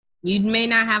You may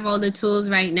not have all the tools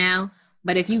right now,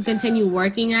 but if you continue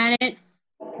working at it,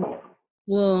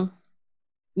 well,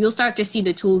 you'll start to see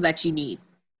the tools that you need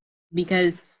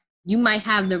because you might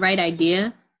have the right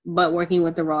idea, but working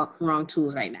with the wrong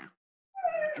tools right now.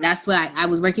 And that's why I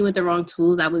was working with the wrong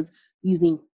tools. I was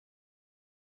using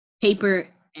paper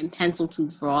and pencil to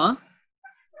draw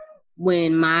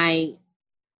when my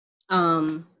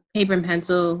paper and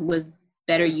pencil was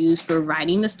better used for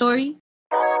writing the story.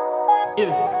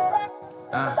 Yeah.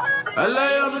 I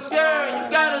lay on the scale,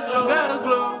 you gotta glow.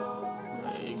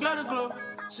 You gotta glow.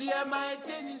 She had my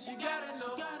attention, she gotta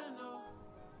know.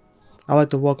 I'd like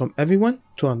to welcome everyone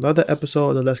to another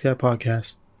episode of the Let's Get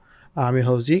Podcast. I'm your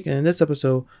host Zeke, and in this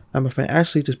episode, I'm a friend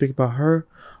Ashley to speak about her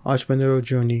entrepreneurial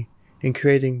journey in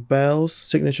creating Belle's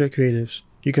Signature Creatives.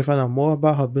 You can find out more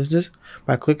about her business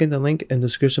by clicking the link in the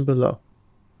description below.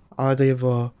 All day of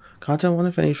content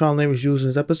warning for any strong language used in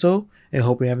this episode, and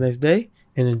hope you have a nice day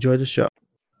and enjoy the show.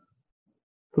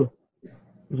 Cool.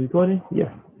 Is it recording?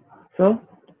 Yeah. So,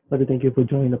 I'd like to thank you for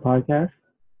joining the podcast.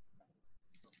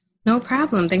 No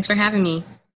problem. Thanks for having me.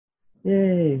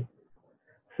 Yay.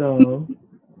 So,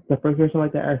 the first question I'd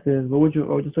like to ask is, what would your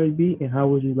origin story be, and how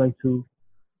would you like to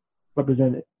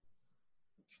represent it?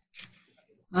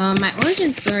 My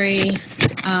origin story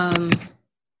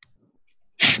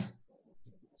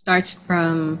starts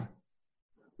from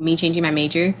me changing my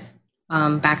major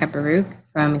back at Baruch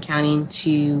from accounting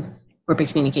to corporate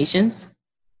communications.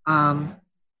 Like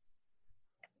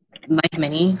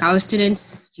many college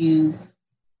students, you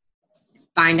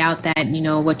find out that,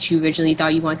 what you originally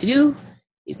thought you wanted to do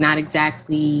is not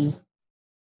exactly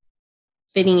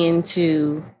fitting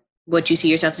into what you see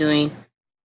yourself doing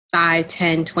 5,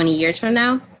 10, 20 years from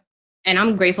now. And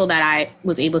I'm grateful that I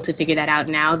was able to figure that out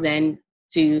now than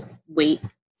to wait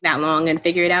that long and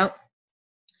figure it out.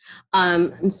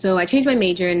 And so I changed my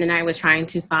major, and then I was trying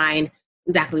to find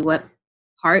exactly what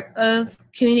part of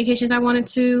communications I wanted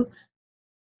to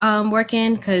work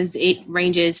in, because it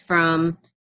ranges from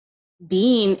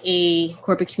being a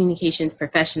corporate communications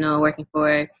professional working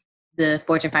for the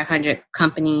Fortune 500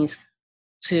 companies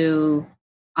to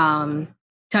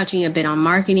touching a bit on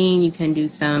marketing. You can do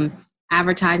some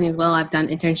advertising as well. I've done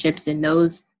internships in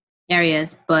those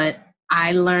areas, but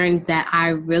I learned that I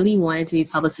really wanted to be a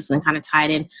publicist and kind of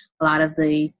tied in a lot of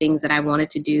the things that I wanted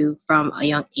to do from a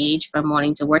young age, from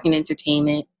wanting to work in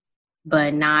entertainment,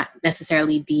 but not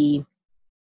necessarily be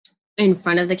in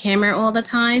front of the camera all the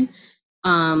time,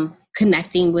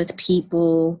 connecting with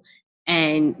people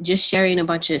and just sharing a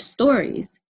bunch of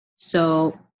stories.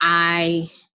 So I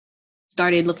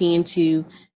started looking into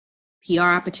PR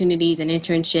opportunities and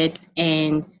internships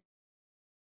and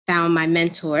found my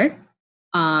mentor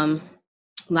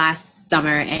last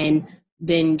summer and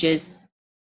been just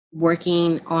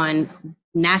working on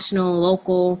national,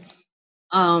 local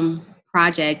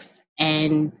projects,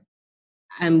 and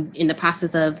I'm in the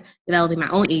process of developing my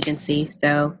own agency.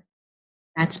 So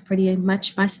that's pretty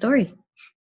much my story.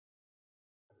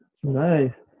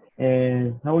 Nice.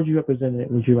 And how would you represent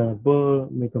it? Would you write a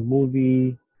book, make a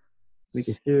movie, make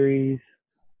a series?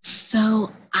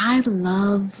 So I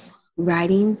love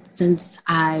writing since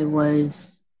I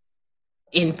was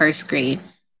in first grade,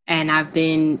 and I've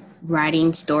been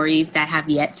writing stories that have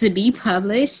yet to be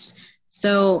published.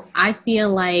 So I feel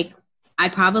like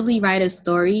I'd probably write a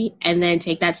story and then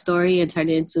take that story and turn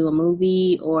it into a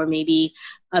movie or maybe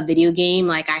a video game.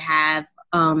 Like I have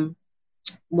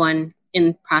one in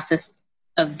the process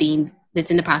of being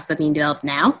developed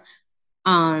now.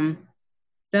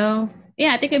 So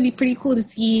yeah, I think it'd be pretty cool to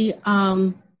see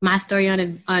my story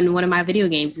on one of my video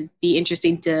games. It'd be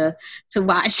interesting to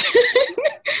watch.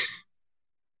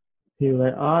 You're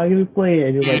like, oh, you play it,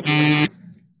 and you're like,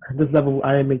 this level,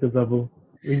 I didn't make this level.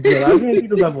 I didn't make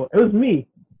this level. It was me.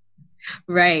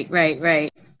 Right.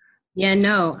 Yeah,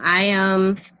 no, I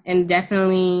am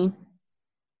definitely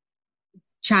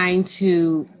trying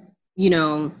to,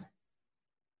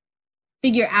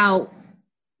 figure out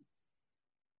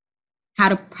how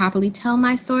to properly tell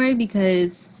my story,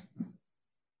 because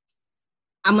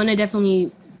I'm going to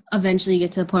definitely eventually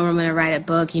get to the point where I'm going to write a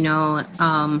book,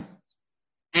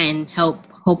 and help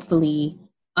hopefully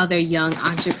other young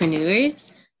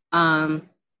entrepreneurs that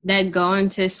go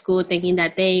into school thinking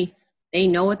that they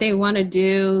know what they want to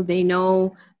do, they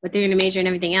know what they're going to major and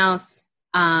everything else,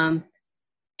 and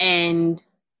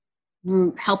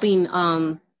helping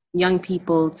young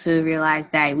people to realize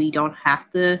that we don't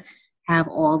have to have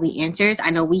all the answers. I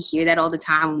know we hear that all the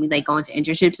time when we go into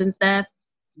internships and stuff,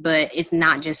 but it's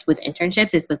not just with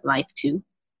internships, it's with life too.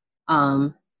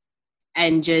 And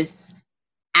just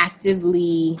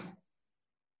actively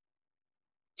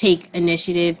take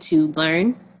initiative to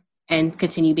learn and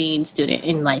continue being a student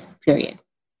in life, period.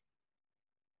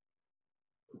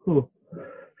 Cool.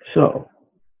 So,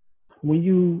 when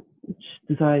you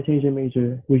decided to change your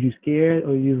major, were you scared,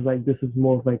 or you was like, this is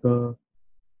more of like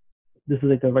this is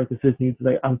like the right decision? You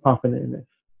was like, I'm confident in this.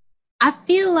 I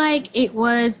feel like it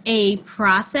was a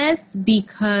process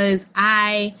because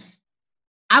I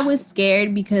was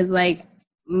scared because like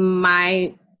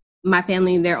my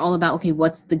family, they're all about, okay,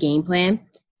 what's the game plan?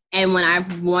 And when I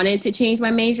wanted to change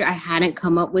my major, I hadn't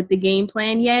come up with the game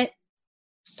plan yet.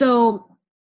 So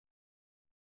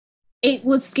it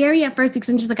was scary at first because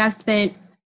I'm just like, I've spent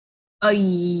a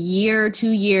year, 2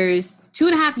 years,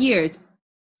 2.5 years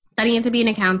studying to be an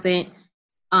accountant,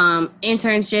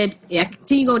 internships. If I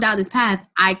continue to go down this path,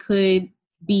 I could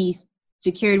be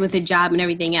secured with a job and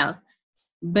everything else.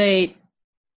 But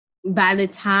by the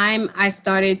time I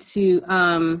started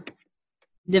to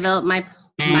develop my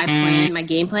plan, my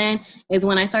game plan, is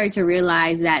when I started to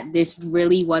realize that this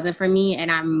really wasn't for me,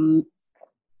 and I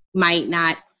might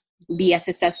not be as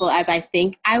successful as I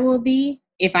think I will be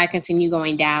if I continue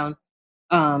going down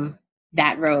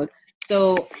that road.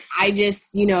 So I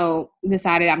just,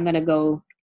 decided I'm going to go,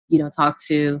 talk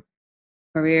to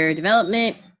career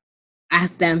development,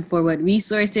 ask them for what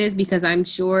resources, because I'm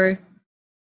sure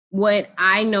what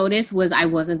I noticed was I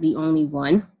wasn't the only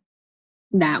one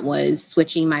that was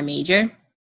switching my major.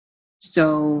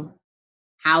 So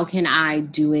how can I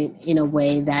do it in a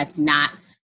way that's not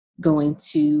going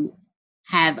to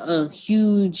have a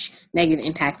huge negative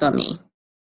impact on me?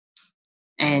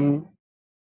 And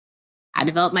I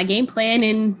developed my game plan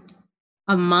in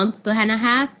a month and a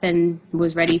half and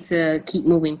was ready to keep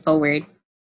moving forward.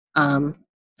 So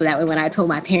that way when I told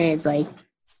my parents, like,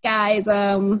 guys,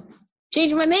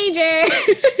 changing my major,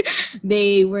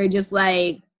 they were just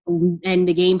like, and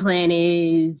the game plan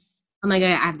is, I'm like, I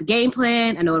have the game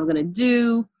plan, I know what I'm gonna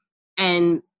do.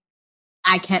 And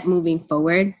I kept moving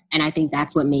forward, and I think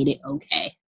that's what made it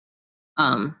okay.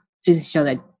 To show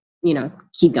that,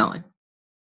 keep going.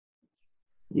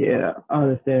 Yeah, I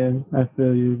understand. I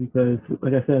feel you, because,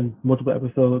 like I said, multiple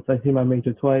episodes, I changed my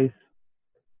major twice,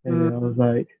 and then I was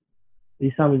like,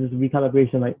 each time was just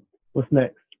recalibration. Like, what's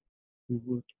next?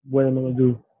 What am I gonna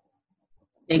do?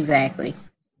 Exactly.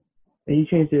 And you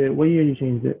changed it. What year you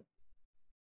changed it?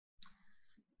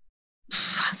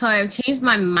 So I changed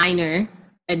my minor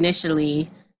initially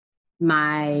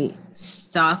my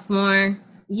sophomore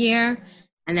year,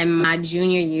 and then my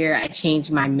junior year I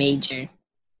changed my major.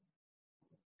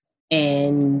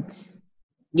 And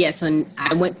yeah, so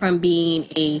I went from being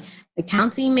a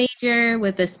accounting major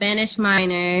with a Spanish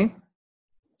minor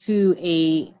to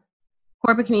a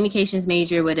corporate communications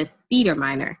major with a theater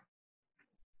minor.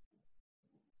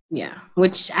 Yeah,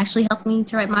 which actually helped me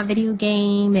to write my video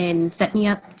game and set me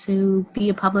up to be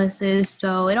a publicist.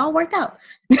 So it all worked out.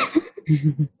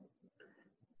 It's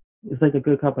like a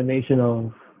good combination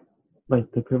of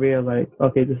like the career, like,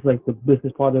 okay, this is like the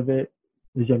business part of it,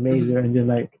 is your major, and then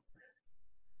like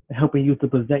helping you to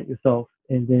present yourself,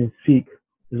 and then speak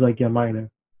is like your minor.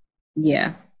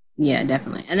 Yeah,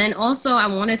 definitely. And then also I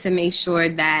wanted to make sure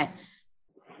that,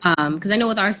 because I know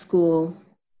with our school,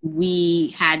 we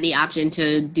had the option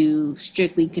to do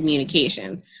strictly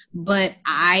communications, but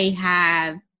I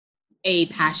have a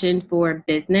passion for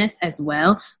business as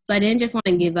well. So I didn't just want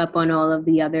to give up on all of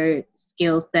the other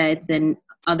skill sets and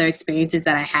other experiences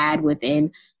that I had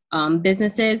within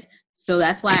businesses. So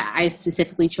that's why I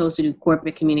specifically chose to do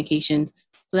corporate communications.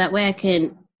 So that way I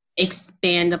can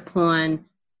expand upon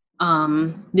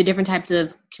the different types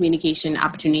of communication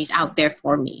opportunities out there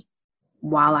for me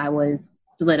while I was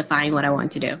solidifying what I wanted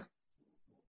to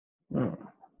do.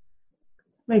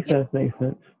 Makes sense.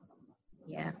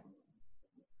 Yeah.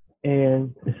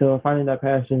 And so finding that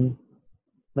passion,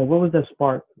 like, what was that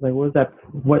spark? Like, what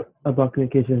about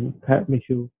communication makes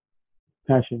you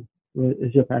passion? What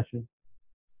is your passion?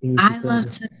 I love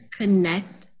to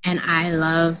connect, and I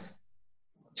love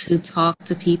to talk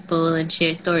to people and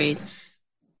share stories.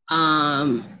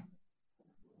 So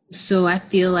I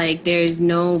feel like there's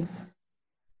no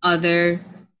other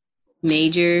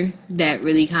major that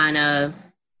really kind of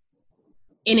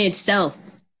in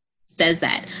itself says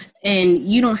that. And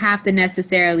you don't have to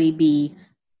necessarily be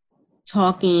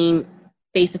talking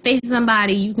face to face with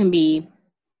somebody. You can be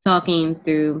talking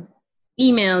through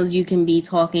emails. You can be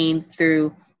talking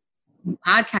through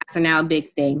podcasts are now a big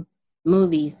thing,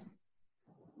 movies,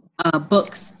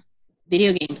 books,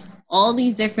 video games, all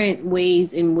these different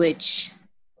ways in which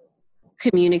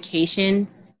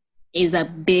communications is a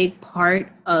big part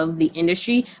of the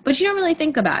industry, but you don't really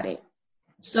think about it.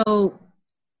 So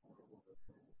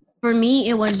for me,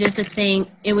 it was just a thing.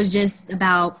 It was just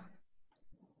about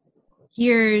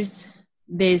here's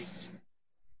this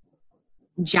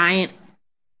giant,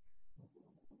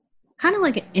 kind of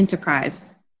like an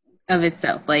enterprise of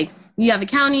itself. Like you have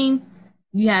accounting,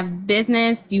 you have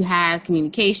business, you have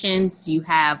communications, you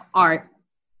have art,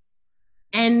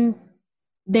 and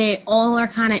they all are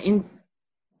kind of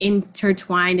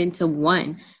intertwined into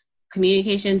one.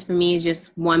 Communications for me is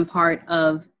just one part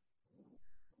of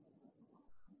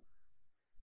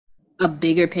a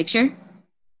bigger picture.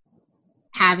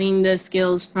 Having the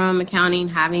skills from accounting,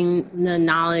 having the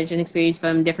knowledge and experience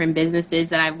from different businesses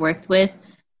that I've worked with,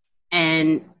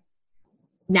 and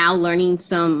now learning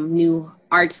some new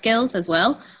art skills as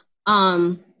well.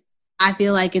 I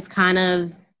feel like it's kind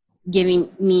of giving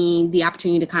me the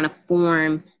opportunity to kind of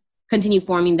continue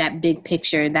forming that big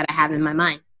picture that I have in my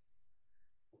mind.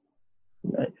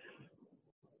 Nice.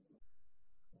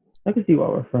 I can see why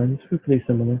we're friends. We're pretty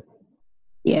similar.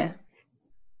 Yeah.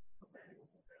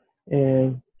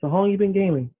 And so how long you been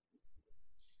gaming?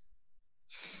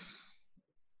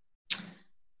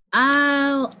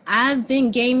 I've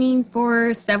been gaming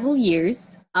for several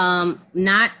years.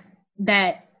 Not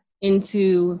that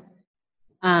into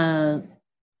PS4s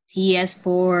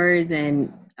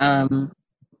and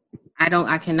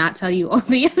I cannot tell you all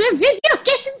the other video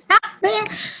games out there.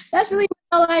 That's really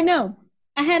all I know.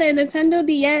 I had a Nintendo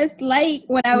DS Lite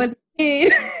when I was a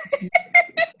kid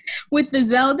with the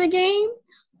Zelda game.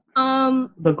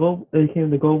 The gold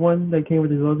one that came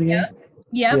with the Zelda game?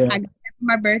 Yep. Yeah. I got it for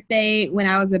my birthday when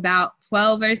I was about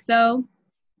 12 or so.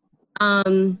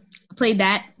 Played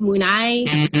that when I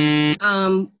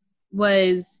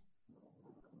was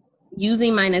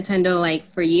using my Nintendo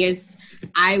like for years.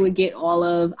 I was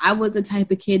the type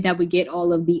of kid that would get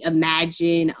all of the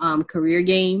Imagine career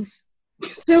games.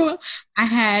 So I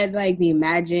had like the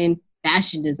Imagine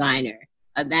Fashion Designer,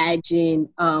 Imagine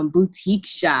Boutique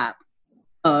Shop,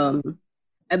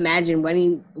 Imagine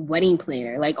Wedding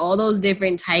Planner, like all those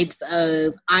different types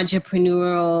of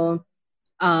entrepreneurial,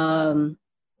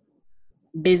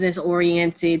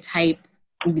 business-oriented type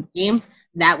games.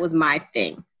 That was my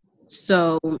thing.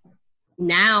 So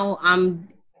now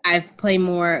I've played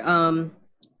more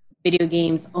video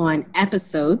games on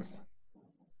Episodes,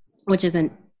 which is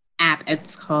an app.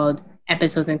 It's called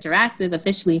Episodes Interactive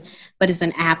officially, but it's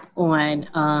an app on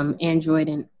Android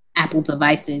and Apple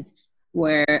devices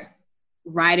where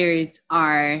writers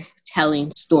are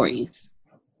telling stories,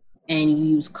 and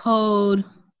you use code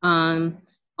on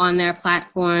their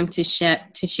platform to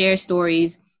share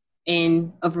stories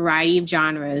in a variety of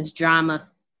genres: drama,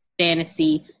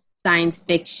 fantasy, science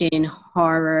fiction,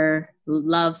 horror,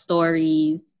 love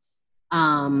stories.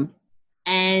 And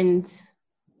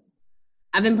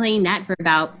I've been playing that for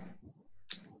about,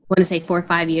 I want to say 4 or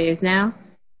 5 years now.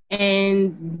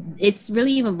 And it's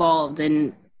really evolved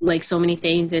in like so many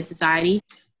things in society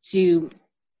to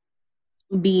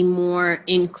be more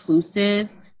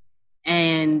inclusive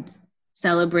and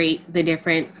celebrate the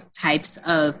different types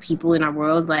of people in our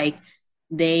world. Like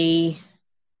they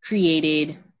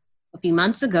created a few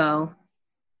months ago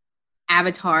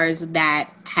avatars that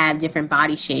have different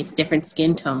body shapes, different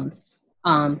skin tones.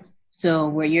 So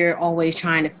where you're always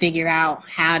trying to figure out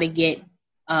how to get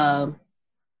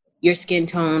your skin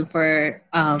tone for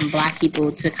Black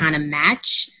people to kind of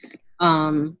match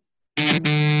how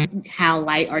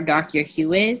light or dark your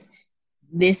hue is.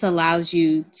 This allows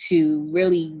you to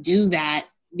really do that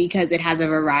because it has a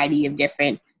variety of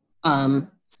different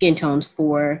skin tones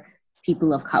for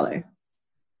people of color.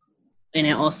 And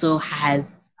it also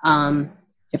has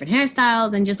different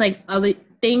hairstyles and just like other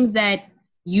things that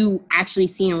you actually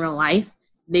see in real life.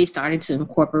 They started to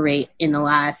incorporate in the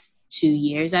last 2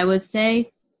 years, I would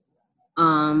say.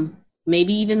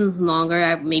 Maybe even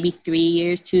longer, maybe 3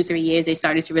 years, 2-3 years, they've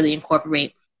started to really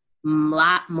incorporate a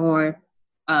lot more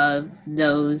of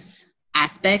those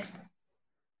aspects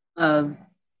to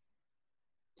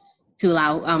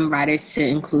allow writers to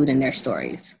include in their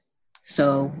stories.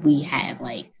 So we have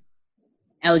like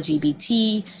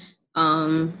LGBT,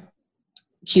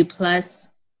 Q plus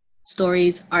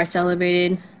stories are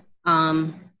celebrated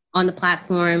on the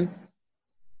platform.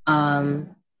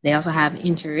 They also have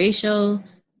interracial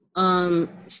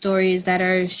stories that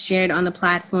are shared on the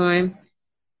platform.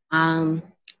 And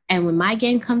when my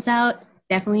game comes out,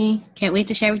 definitely can't wait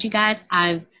to share with you guys.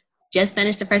 I've just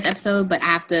finished the first episode, but I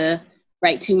have to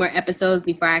write 2 more episodes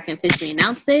before I can officially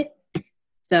announce it.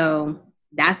 So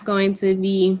that's going to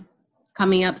be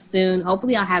coming up soon.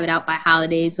 Hopefully I'll have it out by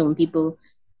holidays, so when people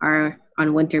are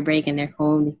on winter break and they're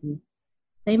home, they can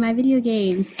play my video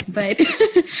game. But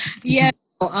yeah,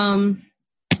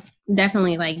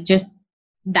 definitely like just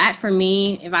that for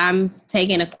me, if I'm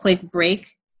taking a quick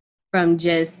break from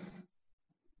just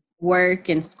work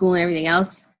and school and everything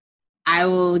else, I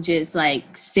will just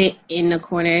like sit in the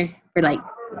corner for like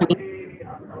 20 minutes,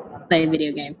 play a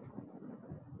video game.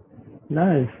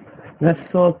 Nice.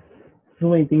 That's so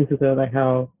many things to say, like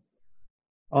how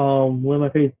one of my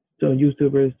favorite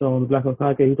YouTubers on the Black Hole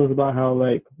Podcast, he talks about how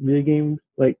like video games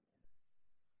like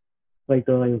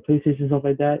the PlayStation stuff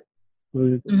like that,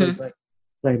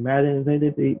 like Madden and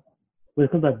things, they when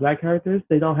it comes to like black characters,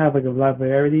 they don't have like a lot of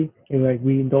variety, and like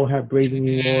we don't have braids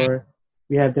anymore.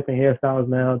 We have different hairstyles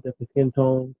now, different skin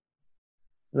tones.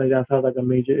 Like that's how like a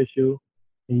major issue,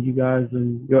 and you guys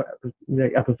and your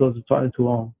like episodes are starting too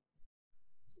long.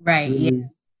 Right. Really,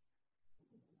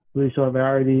 really show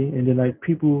variety, and then like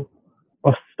people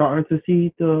are starting to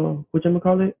see the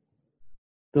whatchamacallit,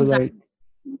 the like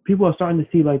people are starting to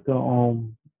see like the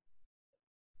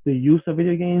use of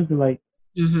video games and like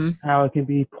how it can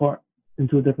be part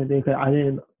into different things. Like, I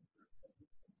didn't,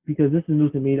 because this is new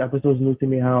to me. The episode's new to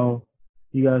me. How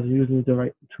you guys are using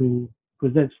it to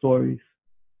present stories.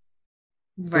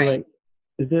 Right. So, like,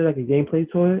 is there like a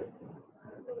gameplay to it?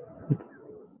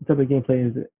 What type of gameplay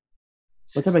is it?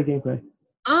 What type of gameplay?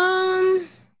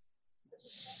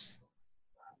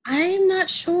 I'm not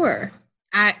sure.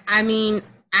 I mean,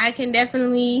 I can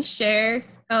definitely share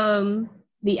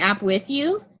the app with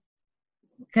you,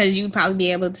 because you'd probably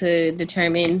be able to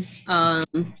determine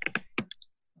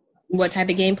what type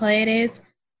of gameplay it is.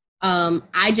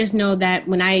 I just know that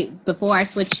before I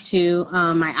switched to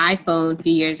my iPhone a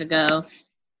few years ago,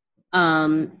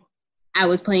 I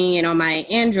was playing it on my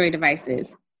Android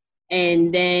devices.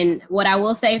 And then what I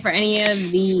will say for any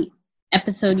of the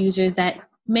episode users that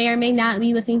may or may not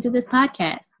be listening to this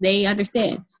podcast, they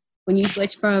understand. When you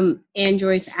switch from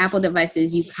Android to Apple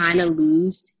devices, you kind of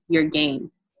lose your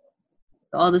games.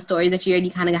 So all the stories that you read,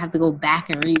 you kind of have to go back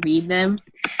and reread them.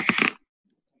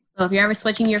 So if you're ever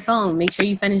switching your phone, make sure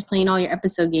you finish playing all your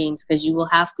episode games, because you will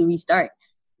have to restart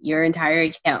your entire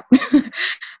account.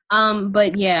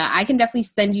 But yeah, I can definitely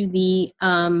send you the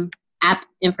app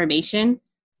information,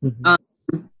 because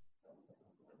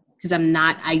I'm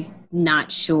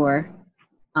not sure.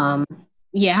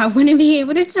 Yeah, I wouldn't be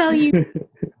able to tell you.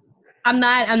 I'm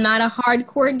not a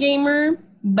hardcore gamer,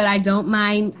 but I don't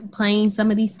mind playing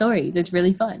some of these stories. It's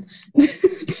really fun.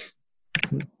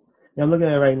 Yeah, I'm looking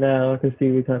at it right now. I can see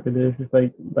what type of this. It's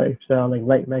like lifestyle, like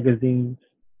light magazines.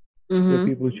 Where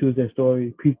people choose their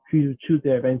story, people choose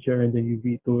their adventure, and then you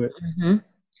read through it.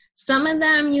 Some of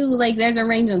them there's a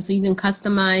range of them, so you can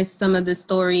customize some of the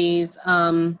stories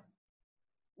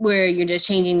where you're just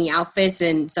changing the outfits,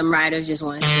 and some writers just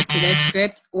want to stick to their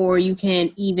script, or you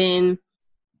can even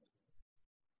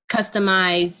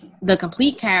customize the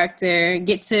complete character,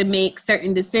 get to make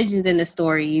certain decisions in the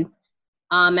stories.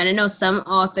 And I know some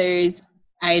authors,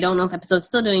 I don't know if Episode's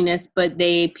still doing this, but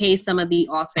they pay some of the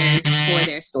authors for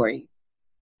their story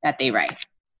that they write.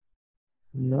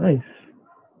 Nice.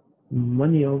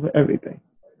 Money over everything.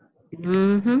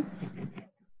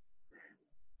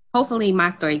 Hopefully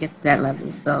my story gets to that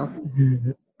level. So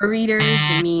for readers,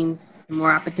 it means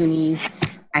more opportunities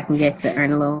I can get to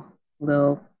earn a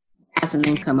little passive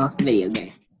income off the video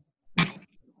game. I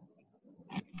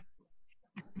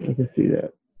can see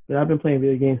that. But I've been playing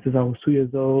video games since I was 2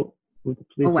 years old with the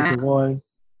PlayStation 1.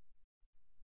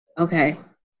 Okay.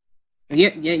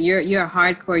 You're a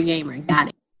hardcore gamer. Got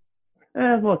it.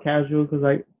 It's more casual because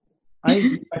I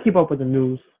keep up with the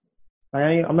news.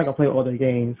 I'm not gonna play all the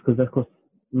games because that costs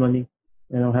money,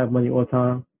 and I don't have money all the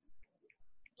time.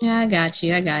 Yeah, I got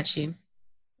you.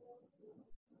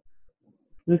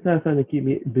 This kind of something to keep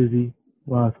me busy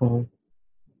while I'm home.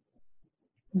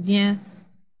 Yeah.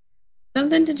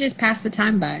 Something to just pass the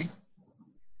time by.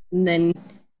 And then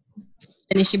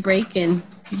finish your break and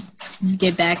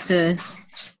get back to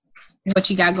what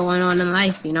you got going on in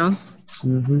life, you know?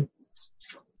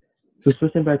 So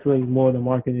switching back to more of the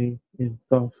marketing and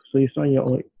stuff. So you're starting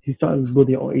to build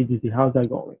your own agency. How's that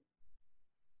going?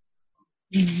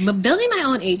 But building my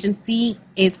own agency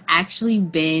has actually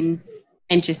been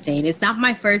interesting. It's not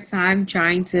my first time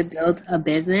trying to build a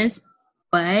business,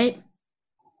 but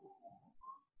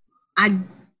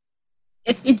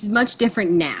it's much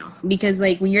different now, because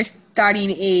when you're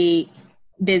starting a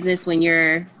business when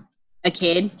you're a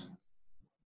kid,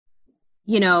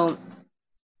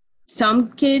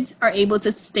 some kids are able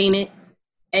to sustain it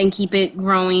and keep it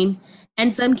growing,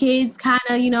 and some kids kind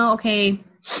of okay,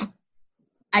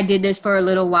 I did this for a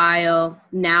little while,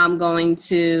 now I'm going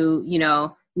to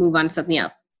move on to something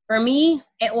else. For me,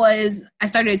 I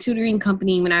started a tutoring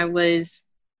company when I was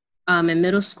in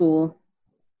middle school,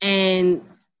 and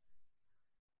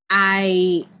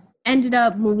I ended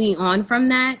up moving on from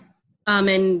that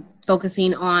and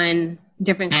focusing on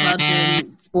different clubs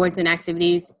and sports and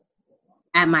activities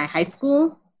at my high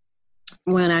school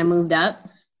when I moved up.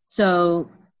 So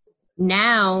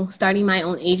now starting my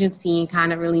own agency and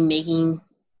kind of really making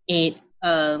it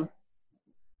a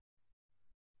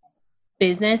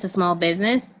business, a small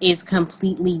business, is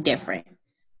completely different.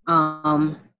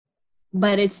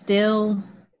 But it's still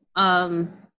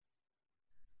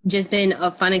just been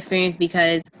a fun experience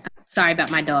because, sorry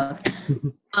about my dog.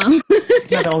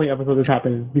 Not the only episode that's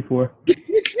happened before.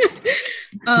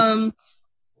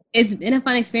 It's been a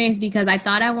fun experience because I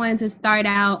thought I wanted to start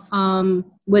out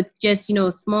with just,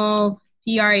 a small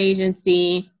PR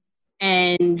agency.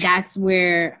 And that's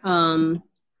where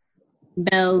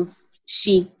Bells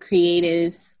Chic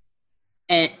Creatives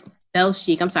at Bells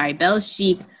Chic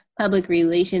Public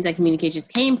Relations and Communications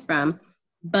came from.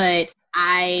 But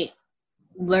I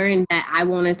learned that I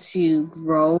wanted to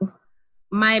grow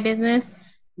my business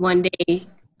one day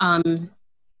in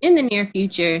the near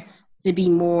future to be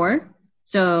more.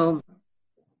 So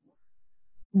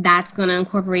that's going to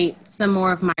incorporate some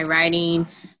more of my writing,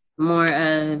 more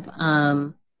of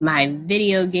my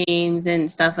video games and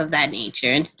stuff of that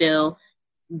nature, and still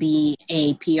be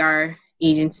a PR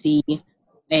agency,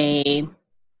 a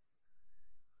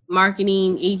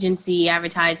marketing agency,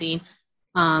 advertising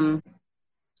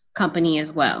company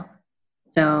as well.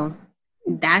 So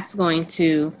that's going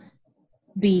to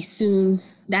be soon.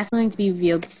 That's going to be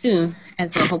revealed soon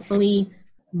as well. Hopefully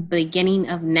beginning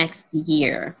of next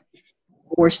year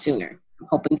or sooner. I'm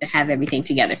hoping to have everything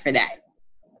together for that.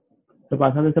 So by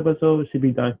the time this episode should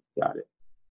be done. Got it.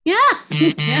 Yeah.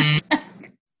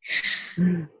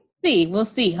 We'll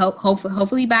see.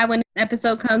 Hopefully by when this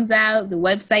episode comes out, the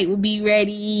website will be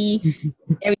ready.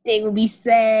 Everything will be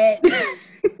set.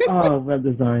 Oh, web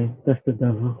design. That's the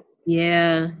devil.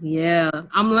 Yeah.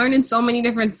 I'm learning so many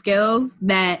different skills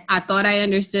that I thought I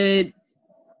understood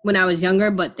when I was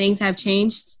younger, but things have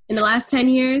changed in the last 10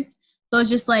 years. So it's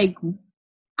just like,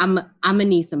 I'm gonna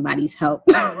need somebody's help.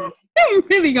 I'm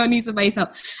really gonna need somebody's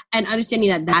help. And understanding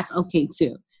that that's okay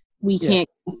too. We can't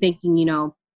keep thinking,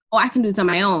 I can do this on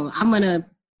my own. I'm gonna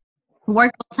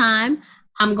work full time.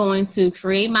 I'm going to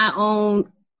create my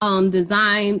own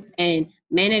design and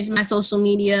manage my social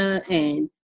media and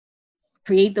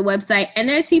create the website. And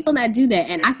there's people that do that,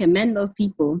 and I commend those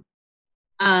people.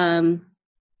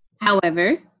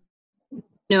 However,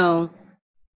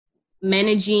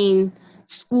 managing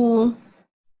school,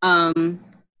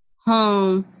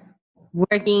 home,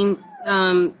 working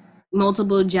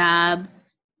multiple jobs,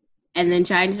 and then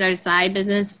trying to start a side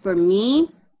business, for me,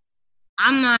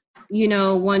 I'm not,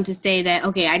 one to say that,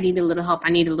 okay, I need a little help, I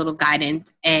need a little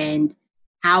guidance, and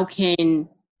how can,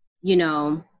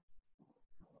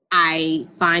 I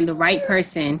find the right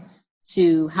person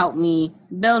to help me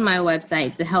build my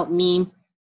website, to help me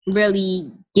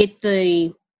really get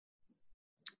the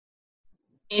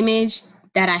image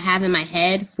that I have in my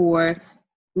head for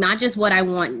not just what I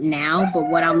want now, but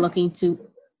what I'm looking to,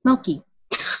 Smokey,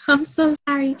 I'm so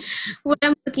sorry, what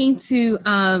I'm looking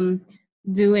to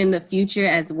do in the future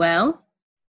as well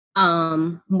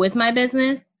with my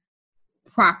business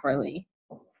properly.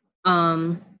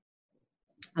 I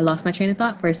lost my train of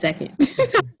thought for a second.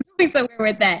 Somewhere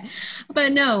with that.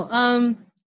 But no,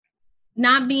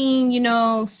 not being,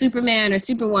 Superman or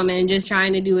Superwoman, just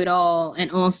trying to do it all.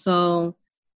 And also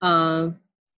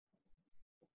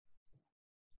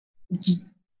just,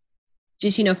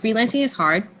 freelancing is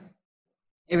hard.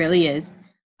 It really is.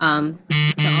 To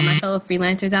all my fellow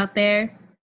freelancers out there,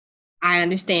 I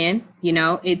understand,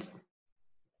 it's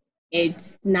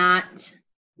not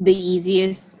the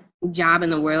easiest job in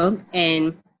the world.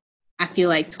 And I feel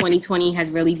like 2020 has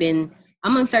really been,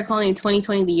 I'm going to start calling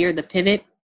 2020 the year of the pivot,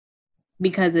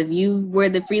 because if you were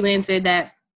the freelancer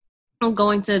that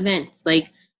going to events,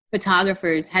 like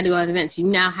photographers had to go to events, you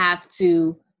now have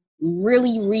to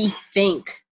really rethink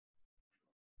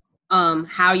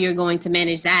how you're going to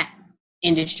manage that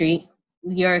industry,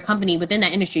 your company within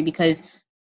that industry, because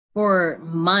for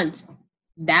months,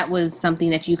 that was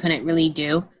something that you couldn't really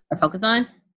do or focus on.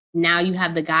 Now you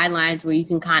have the guidelines where you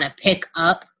can kind of pick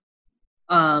up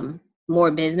more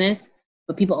business,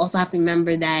 but people also have to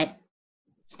remember that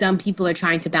some people are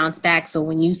trying to bounce back. So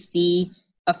when you see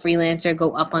a freelancer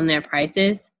go up on their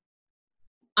prices,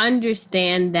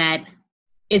 understand that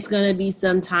it's going to be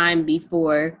some time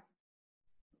before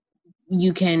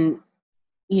you can,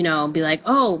 be like,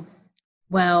 oh,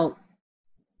 well,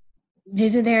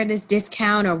 isn't there this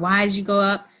discount, or why did you go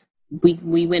up?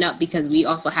 We went up because we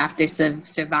also have to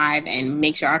survive and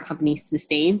make sure our company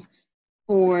sustains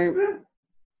for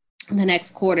the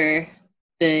next quarter,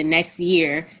 the next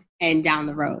year, and down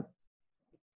the road.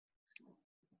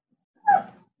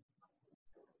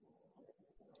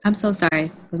 I'm so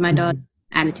sorry with my dog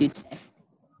attitude today.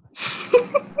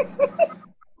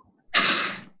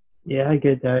 Yeah, I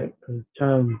get that. Cause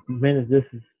trying to manage this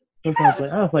is sometimes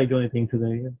like I don't like doing anything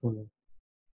today. I just want to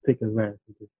take a rest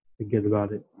and just forget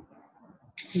about it.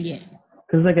 Yeah.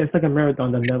 Cause it's like a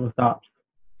marathon that never stops.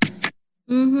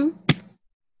 Mm-hmm.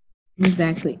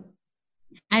 Exactly.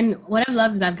 And what I've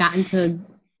loved is I've gotten to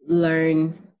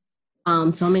learn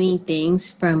so many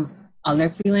things from other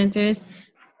freelancers.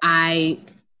 I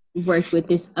worked with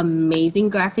this amazing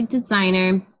graphic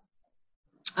designer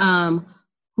um,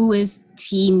 who is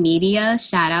T Media.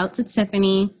 Shout out to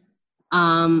Tiffany.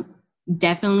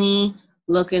 Definitely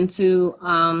look into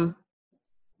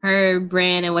her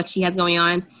brand and what she has going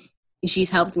on. She's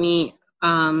helped me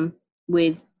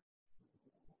with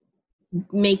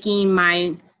making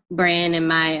my brand and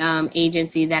my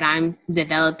agency that I'm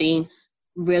developing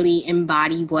really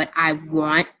embody what I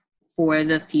want for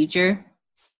the future,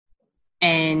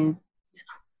 and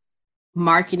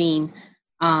marketing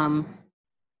and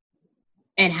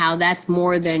how that's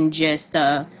more than just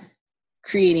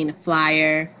creating a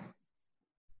flyer,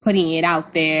 putting it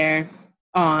out there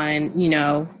on,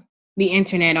 the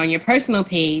internet on your personal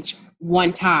page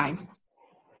one time.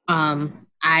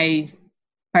 I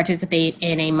participate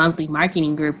in a monthly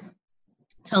marketing group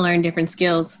to learn different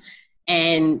skills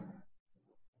and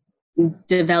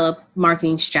develop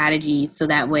marketing strategies so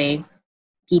that way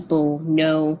people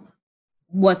know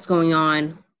what's going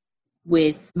on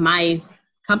with my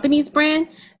company's brand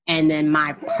and then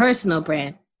my personal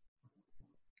brand.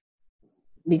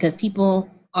 Because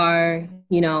people are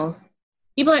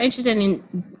interested in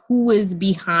who is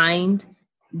behind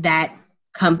that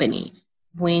company.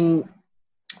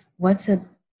 What's a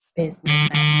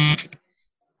business?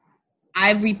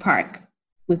 Ivory Park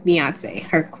with Beyonce,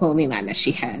 her clothing line that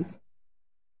she has.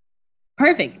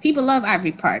 Perfect. People love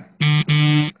Ivory Park.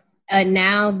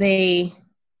 Now they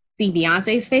see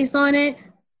Beyonce's face on it.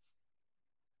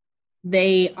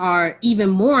 They are even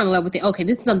more in love with it. Okay,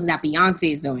 this is something that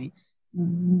Beyonce is doing.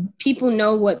 People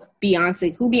know who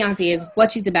Beyonce is,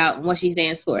 what she's about, and what she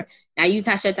stands for. Now you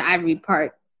attach that to Ivy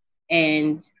Park,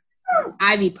 and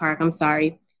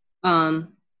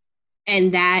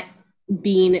that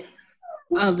being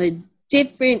of a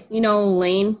different,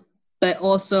 lane, but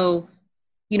also,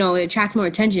 it attracts more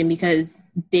attention because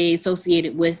they associate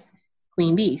it with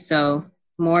Queen Bee. So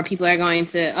more people are going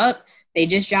to, they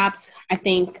just dropped, I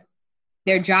think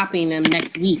they're dropping them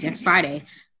next Friday,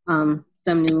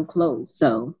 some new clothes.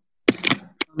 So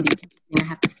I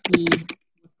have to see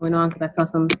what's going on because I saw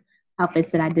some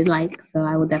outfits that I did like. So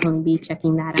I will definitely be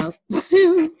checking that out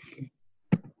soon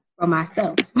for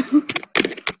myself.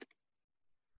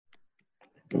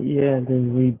 Yeah,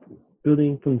 then we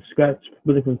building from scratch,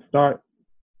 building from start.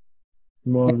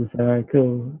 More of this, all right,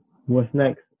 cool. What's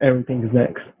next? Everything is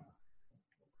next.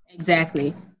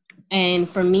 Exactly. And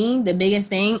for me, the biggest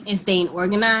thing is staying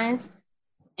organized.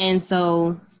 And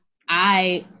so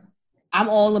I'm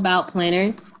all about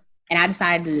planners, and I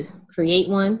decided to create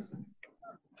one.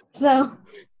 So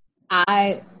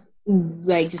I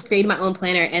just created my own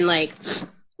planner, and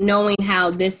knowing how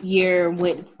this year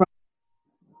went from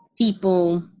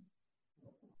people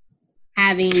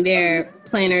having their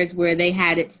planners where they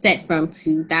had it set from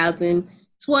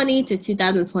 2020 to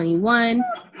 2021.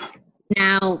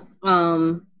 Now,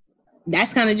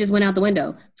 that's kind of just went out the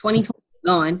window. 2020 is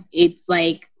gone. It's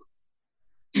like,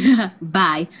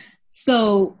 bye.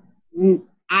 So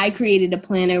I created a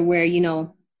planner where,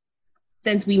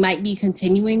 since we might be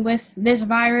continuing with this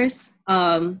virus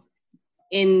in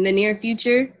the near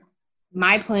future,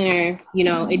 my planner,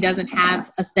 it doesn't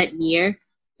have a set year.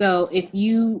 So if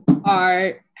you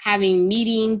are having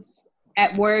meetings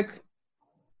at work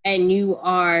and you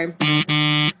are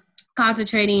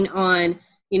concentrating on,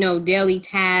 daily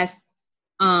tasks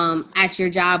at your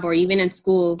job or even in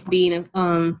school, being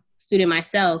a student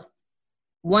myself,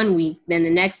 1 week, then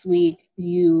the next week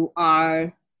you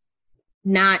are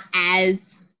not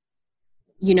as,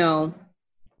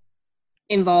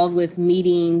 involved with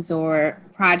meetings or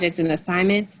projects and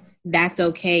assignments, that's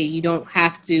okay. You don't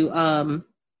have to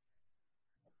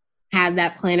have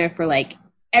that planner for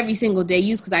every single day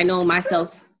use, because I know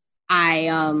myself, I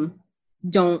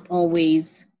don't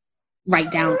always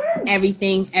write down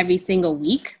everything every single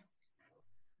week.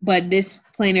 But this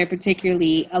planner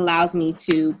particularly allows me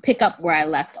to pick up where I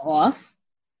left off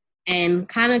and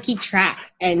kind of keep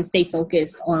track and stay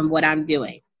focused on what I'm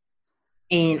doing.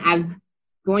 And I'm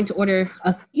going to order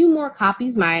a few more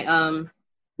copies.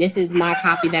 This is my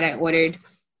copy that I ordered.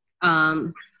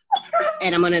 And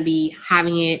I'm going to be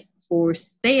having it for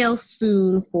sale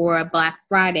soon for Black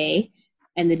Friday.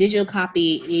 And the digital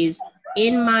copy is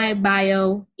in my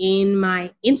bio in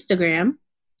my Instagram.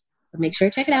 So make sure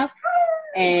to check it out.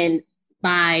 And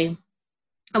I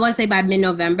want to say by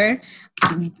mid-November,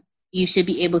 you should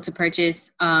be able to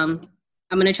purchase. I'm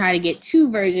going to try to get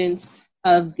 2 versions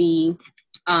of the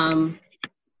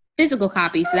physical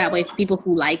copy. So that way for people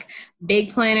who like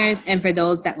big planners and for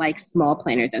those that like small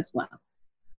planners as well.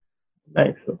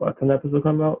 Nice. So by the time that episode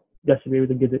come out, you guys should be able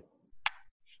to get it.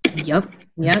 Yep.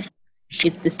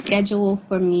 It's the Schedule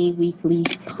for Me weekly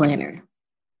planner.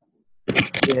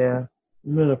 Yeah.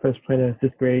 Remember the first planner in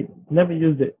 5th grade. Never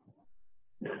used it.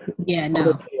 Yeah,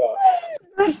 no.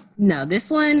 No, this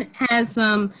one has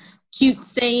some cute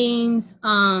sayings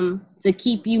to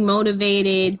keep you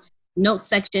motivated. Note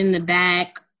section in the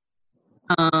back.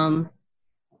 The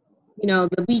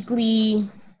weekly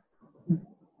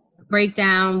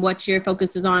breakdown, what your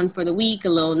focus is on for the week, a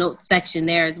little note section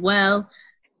there as well.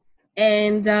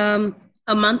 And a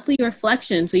monthly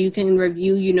reflection so you can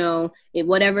review,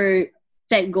 whatever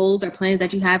set goals or plans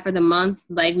that you have for the month,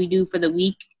 like we do for the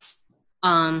week,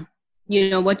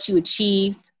 what you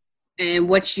achieved and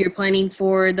what you're planning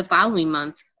for the following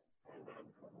month.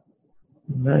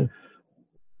 Nice.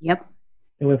 Yep.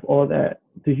 And with all that,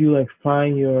 did you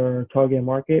find your target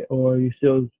market, or are you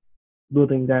still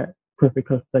building that perfect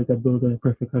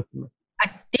customer? I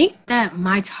think that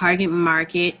my target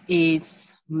market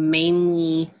is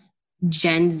mainly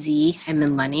Gen Z and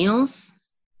millennials,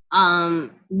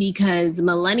 because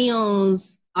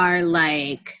millennials are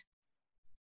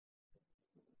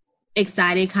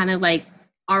excited, kind of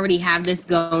already have this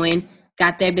going,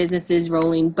 got their businesses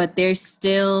rolling, but they're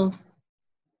still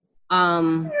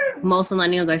most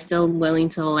millennials are still willing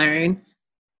to learn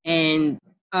and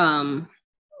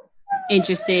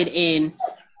interested in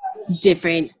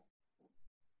different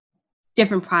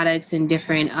products and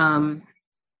different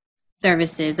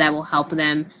services that will help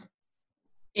them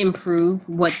improve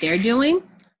what they're doing.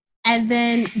 And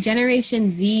then Generation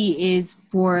Z is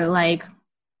for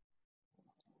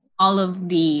all of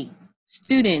the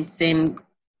students, and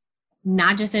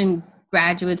not just in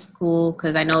graduate school,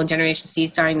 because I know Generation C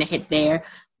is starting to hit there,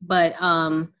 but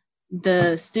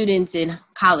the students in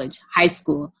college, high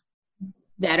school,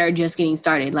 that are just getting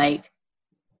started.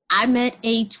 I met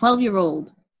a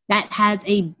 12-year-old that has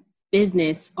a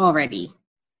business already.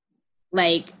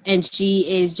 And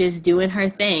she is just doing her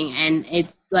thing. And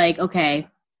it's okay,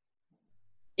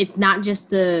 it's not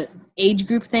just the age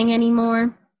group thing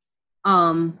anymore.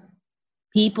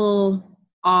 People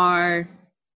are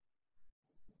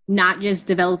not just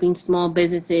developing small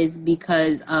businesses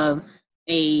because of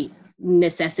a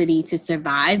necessity to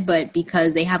survive, but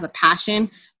because they have a passion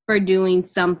for doing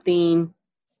something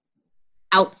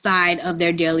outside of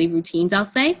their daily routines, I'll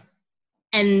say.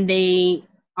 And they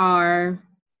are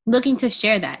looking to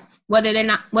share that. Whether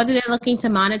they're looking to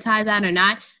monetize that or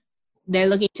not, they're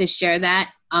looking to share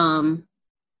that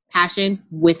passion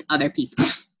with other people.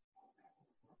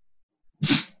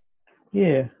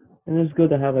 Yeah. And it's good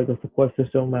to have a support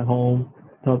system at home,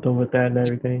 help them with that and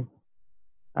everything.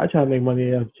 I try to make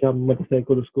money. I went to say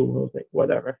go to school. I was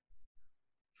whatever.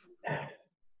 I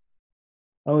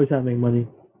always try to make money.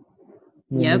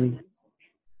 Yep. Money.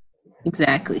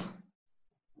 Exactly.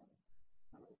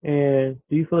 And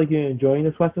do you feel like you're enjoying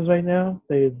the classes right now?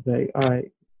 It's all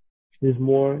right, there's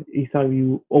more. Each time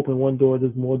you open one door,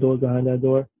 there's more doors behind that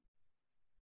door.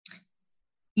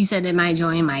 You said, am I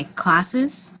enjoying my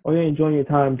classes? Or you're enjoying your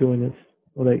time doing this?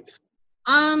 Or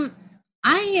I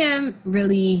am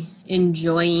really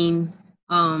enjoying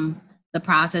the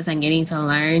process and getting to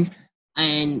learn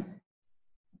and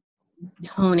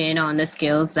hone in on the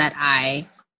skills that I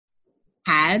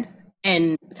had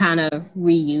and kind of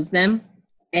reuse them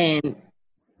and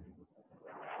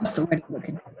what's the word I'm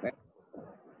looking for?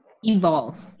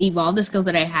 Evolve the skills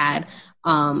that I had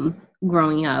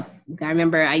growing up. I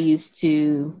remember I used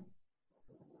to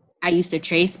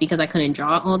trace because I couldn't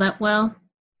draw all that well.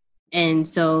 And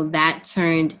so that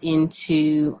turned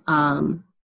into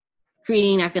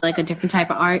creating, I feel a different type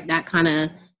of art that kind of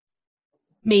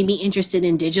made me interested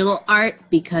in digital art,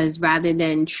 because rather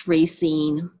than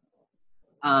tracing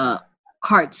a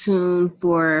cartoon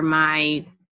for my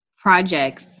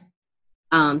projects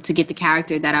to get the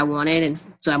character that I wanted, and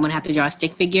so I'm going to have to draw a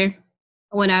stick figure.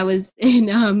 When I was in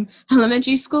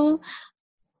elementary school,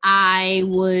 I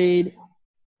would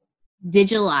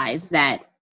digitalize that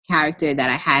character that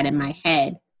I had in my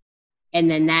head,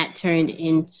 and then that turned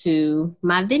into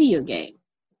my video game.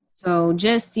 So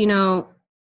just,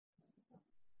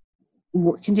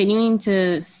 continuing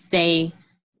to stay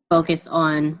focused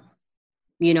on,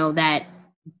 that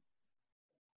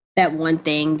one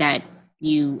thing that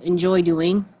you enjoy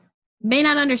doing. May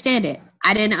not understand it,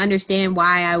 I didn't understand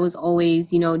why I was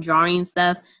always, drawing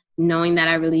stuff, knowing that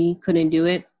I really couldn't do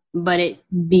it, but it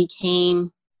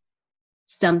became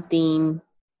something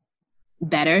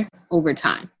better over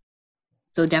time.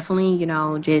 So definitely,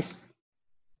 just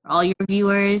for all your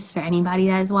viewers, for anybody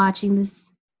that is watching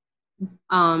this,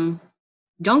 don't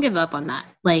give up on that.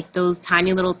 Like those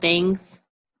tiny little things,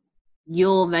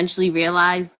 you'll eventually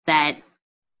realize that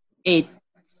it's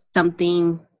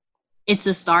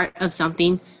a start of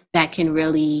something that can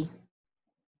really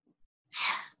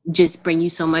just bring you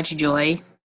so much joy,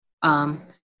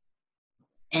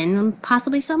 and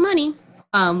possibly some money,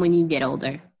 when you get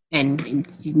older and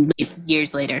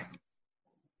years later.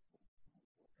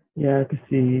 Yeah, I can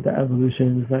see the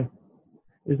evolution.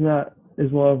 It's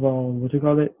more of what you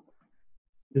call it?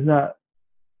 It's not,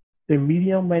 the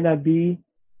medium might not be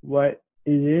what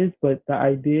it is, but the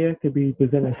idea could be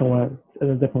presented somewhere in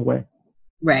a different way.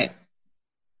 Right.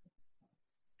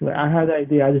 Like I have the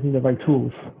idea, I just need the right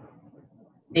tools.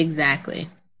 Exactly.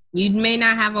 You may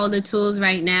not have all the tools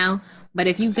right now, but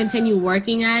if you continue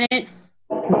working at it,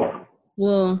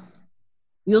 well,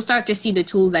 you'll start to see the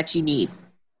tools that you need,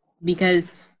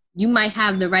 because you might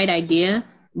have the right idea,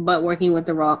 but working with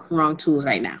the wrong tools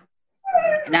right now.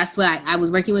 And that's why I was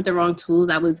working with the wrong tools.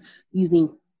 I was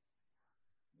using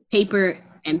paper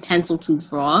and pencil to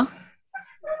draw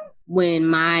when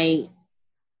my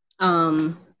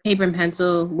paper and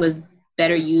pencil was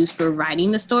better used for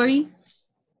writing the story.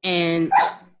 And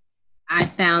I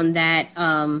found that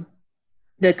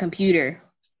the computer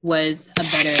was a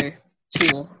better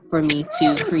tool for me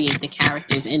to create the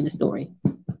characters in the story.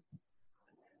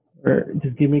 Or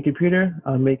just give me a computer,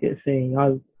 I'll make it saying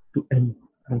and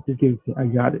I'll just give it, I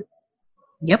got it.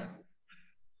 Yep.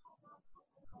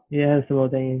 Yeah, some other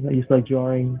things. I used to like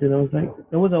drawing. Then I was like,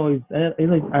 it was always, I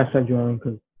like abstract drawing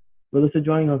because realistic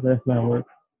drawing, I was like, that's my work.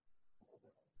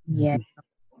 Yeah.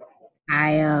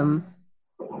 I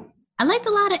liked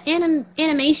a lot of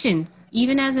animations,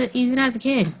 even as a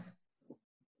kid.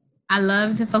 I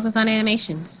love to focus on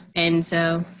animations, and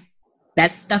so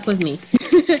that stuck with me.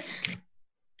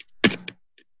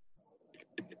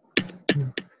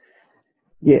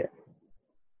 Yeah.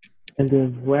 And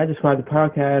then when I described the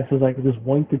podcast, it was like this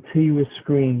one continuous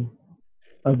screen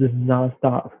of this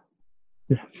nonstop.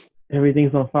 Just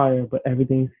everything's on fire, but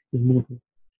everything's just moving.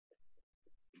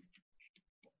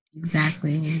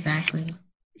 Exactly.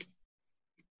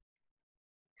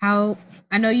 How,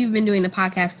 I know you've been doing the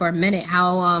podcast for a minute.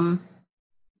 How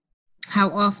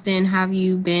often have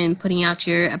you been putting out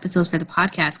your episodes for the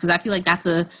podcast? Because I feel like that's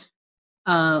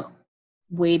a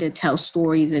way to tell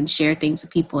stories and share things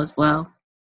with people as well.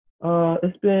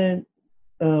 It's been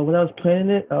when I was planning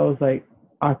it, I was like,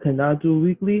 I cannot do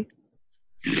weekly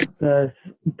because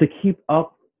to keep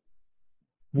up,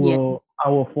 I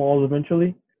will fall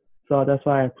eventually. So that's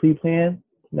why I pre-planned.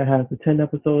 I have the 10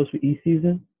 episodes for each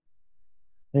season,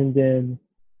 and then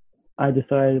I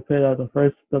decided to put it out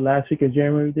the last week of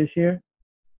January this year.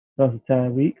 That was a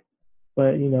sad week,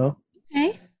 but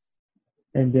Okay.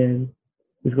 And then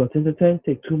just go 10 to 10,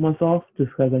 take 2 months off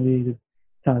just because I needed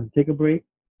time to take a break,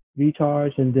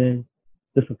 recharge, and then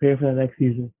just prepare for the next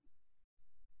season.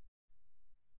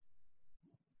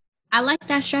 I like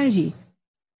that strategy.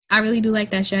 I really do like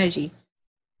that strategy.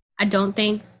 I don't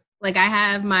think, like, I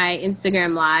have my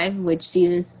Instagram Live, which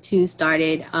season 2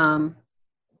 started on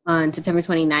September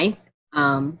 29th.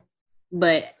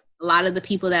 But a lot of the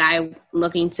people that I'm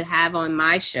looking to have on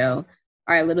my show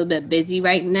are a little bit busy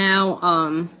right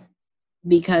now,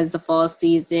 because the fall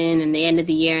season and the end of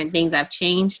the year and things have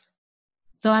changed.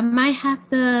 So I might have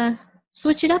to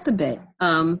switch it up a bit.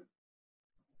 I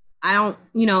don't,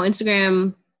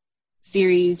 Instagram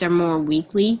series are more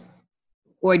weekly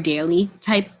or daily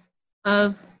type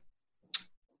of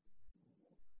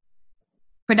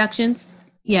productions.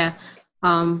 Yeah.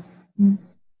 I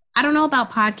don't know about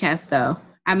podcasts though.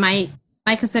 I might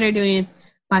consider doing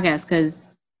podcasts because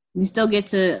you still get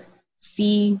to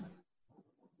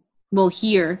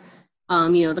hear,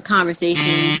 the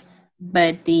conversations,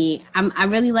 but I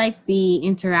really like the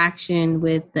interaction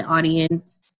with the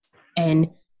audience and,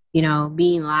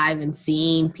 being live and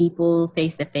seeing people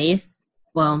face to face.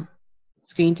 Well,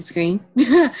 screen to screen,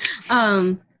 to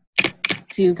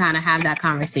kind of have that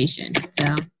conversation.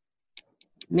 So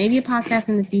maybe a podcast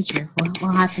in the future.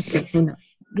 We'll have to see. Who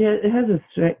knows? Yeah, it has a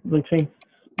strength.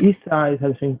 Each side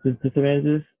has strengths and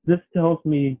disadvantages. This helps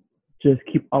me just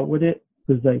keep up with it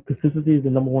because like consistency is the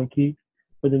number one key.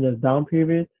 But in the down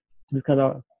periods, just kind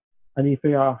of I need to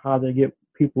figure out how to get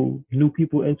new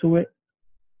people into it.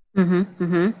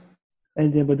 Mm-hmm.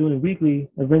 And then by doing it weekly,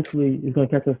 eventually it's gonna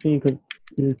catch up steam because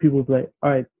people will be like, all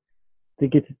right, they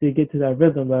get to that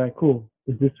rhythm. Like, cool,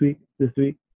 it's this week, this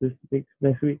week,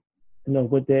 next week,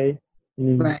 what day, and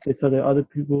then Right. they tell the other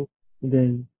people, and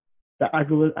then the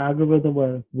algorithm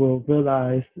will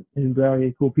realize and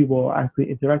very cool people are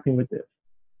actually interacting with this,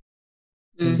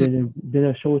 and Mm-hmm. then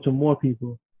it'll show it to more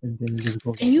people, and then it just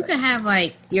goes And like you that. can have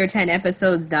like your 10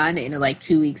 episodes done in a like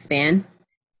 2 week span,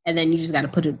 and then you just got to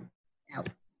put it out,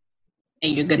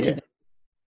 and you're good to Yeah. go.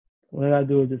 What I gotta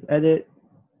do is just edit,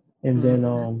 and then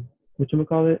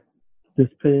whatchamacallit,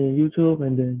 just put it in YouTube,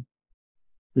 and then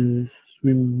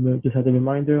just have the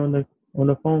reminder on the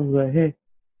phone like, hey,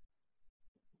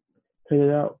 check it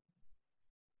out.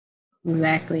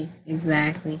 Exactly.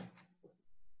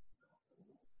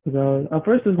 At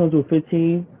first I was gonna do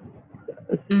 15,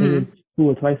 and then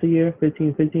do it twice a year,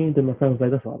 15. Then my friend was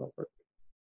like, that's a lot of work.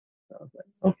 So I was like,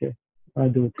 okay, I'll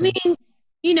do it 10. I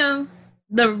mean,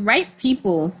 the right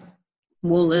people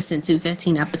will listen to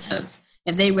 15 episodes.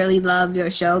 If they really love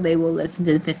your show, they will listen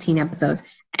to the 15 episodes.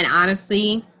 And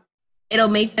honestly, it'll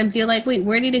make them feel like, wait,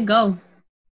 where did it go?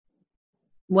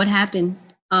 What happened?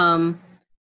 But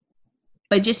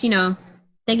just,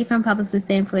 take it from a publicist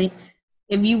standpoint.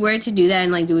 If you were to do that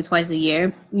and like do it twice a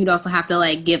year, you'd also have to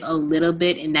like give a little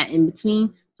bit in that in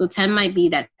between. So 10 might be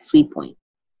that sweet point.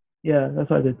 Yeah, that's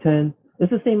why I did 10.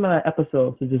 It's the same amount of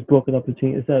episodes, so just broken up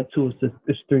between, instead of 2,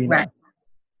 it's 3 now. Right.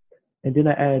 And then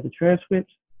I added the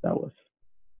transcripts. That's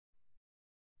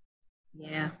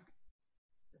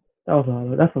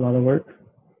a lot of work.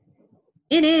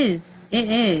 It is.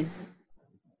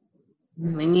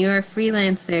 When you're a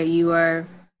freelancer, you are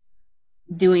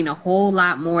doing a whole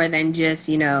lot more than just,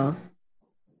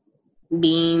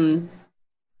 being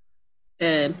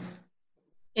a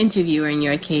interviewer in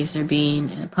your case or being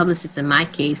a publicist in my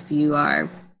case. You are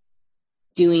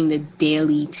doing the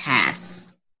daily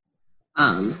tasks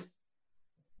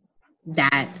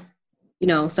that,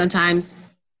 sometimes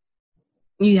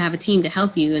you have a team to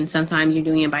help you and sometimes you're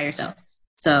doing it by yourself.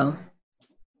 So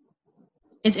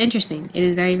it's interesting. It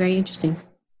is very, very interesting.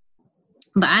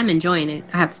 But I'm enjoying it.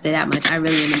 I have to say that much. I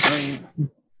really am enjoying it.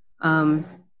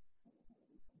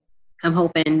 I'm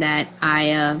hoping that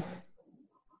I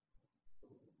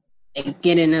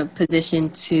get in a position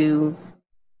to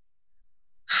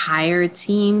hire a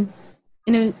team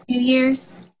in a few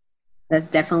years. That's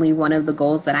definitely one of the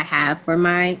goals that I have for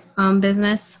my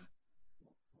business.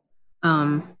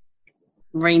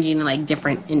 Ranging in like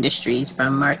different industries,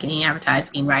 from marketing,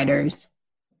 advertising, writers,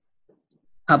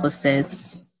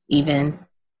 publicists, even.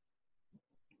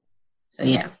 So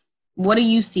yeah. What do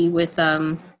you see with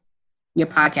your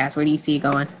podcast? Where do you see it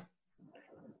going?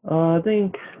 I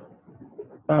think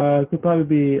it could probably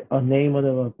be a name of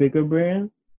a bigger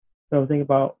brand. So I was thinking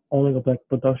about owning a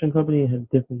production company and have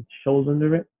different shows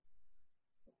under it.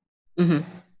 Mm-hmm.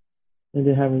 And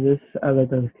then having this as like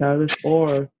the catalyst,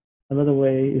 or another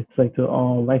way is like to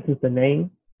license the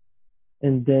name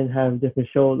and then have different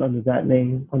shows under that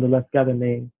name, under Let's Gather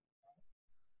name.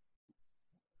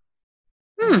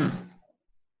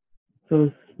 So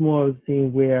it's more of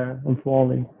seeing where I'm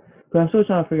falling. But I'm still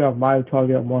trying to figure out my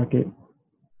target market,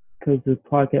 because the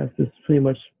podcast is pretty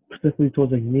much specifically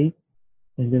towards like me,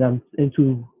 and then I'm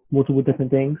into multiple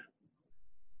different things.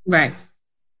 Right.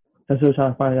 I'm still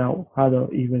trying to find out how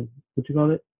to even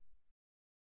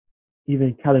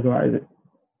categorize it.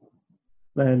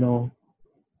 I don't know.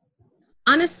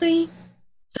 Honestly,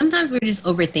 sometimes we're just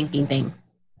overthinking things.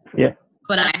 Yeah.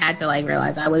 But I had to like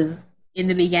realize in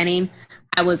the beginning,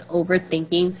 I was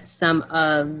overthinking some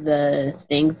of the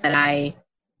things that I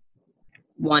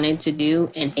wanted to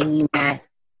do and thinking that,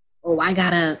 I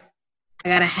gotta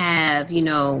have,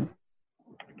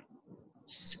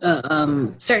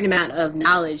 certain amount of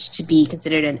knowledge to be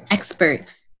considered an expert.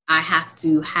 I have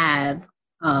to have,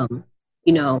 a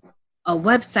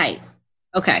website.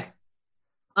 Okay.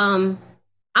 I'm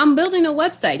building a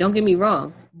website, don't get me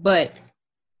wrong, but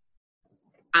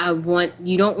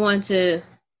you don't want to,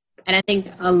 and I think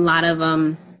a lot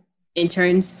of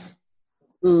interns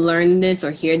learn this or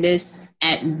hear this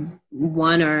at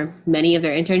one or many of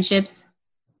their internships.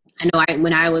 I know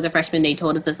when I was a freshman, they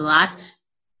told us this a lot.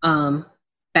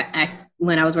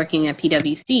 When I was working at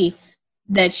PwC,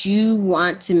 that you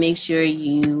want to make sure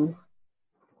you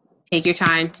take your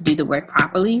time to do the work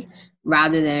properly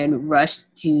rather than rush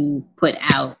to put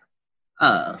out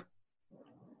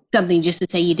something just to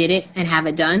say you did it and have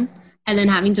it done, and then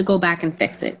having to go back and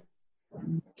fix it.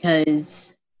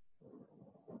 Because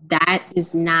that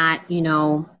is not,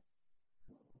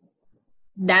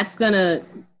 that's going to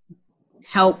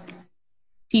help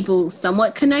people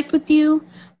somewhat connect with you.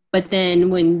 But then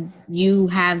when you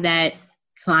have that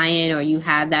client or you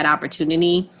have that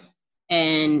opportunity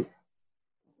and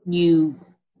you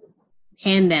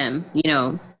hand them,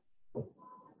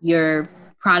 your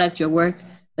product, your work,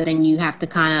 but then you have to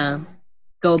kind of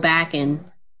go back and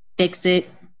fix it,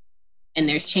 and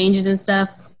there's changes and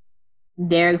stuff,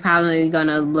 they're probably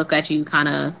gonna look at you kind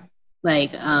of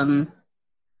like,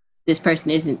 this person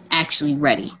isn't actually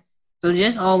ready. So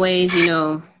just always,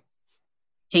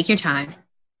 take your time.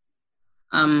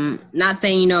 Not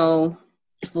saying,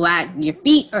 slack your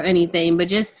feet or anything, but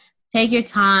just take your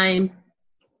time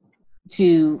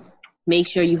to make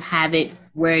sure you have it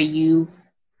where you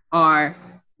are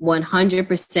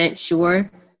 100% sure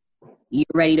you're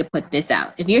ready to put this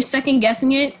out. If you're second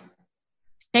guessing it,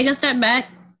 take a step back,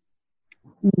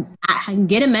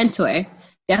 get a mentor.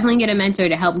 Definitely get a mentor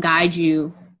to help guide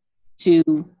you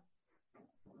to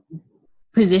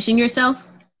position yourself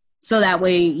so that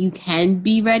way you can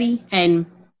be ready and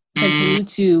continue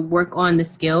to work on the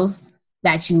skills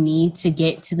that you need to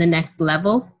get to the next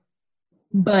level.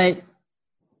 But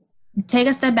take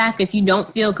a step back if you don't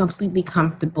feel completely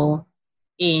comfortable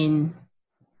in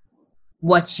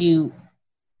what you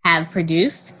have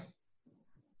produced.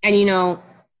 And,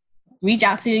 reach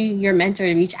out to your mentor,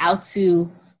 reach out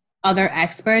to other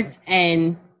experts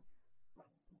and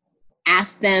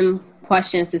ask them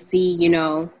questions to see,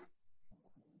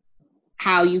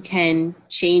 how you can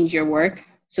change your work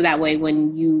so that way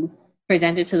when you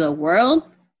present it to the world,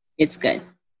 it's good.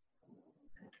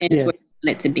 And it's where you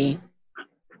want it to be.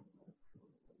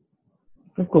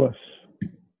 Of course.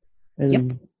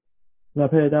 And when I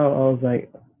put it out, I was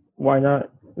like, why not?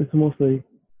 It's mostly,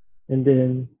 and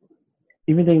then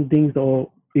even then things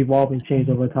all evolve and change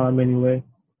over time anyway.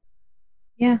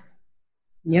 Yeah.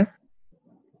 Yep.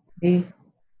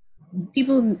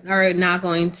 People are not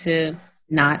going to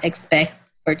not expect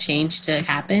for change to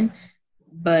happen,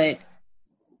 but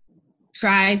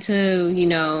try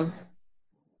to,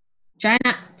 try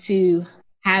not to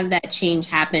have that change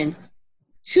happen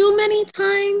too many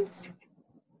times.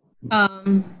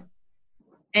 And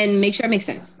make sure it makes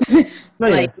sense.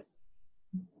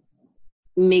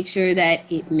 Make sure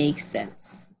that it makes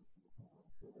sense.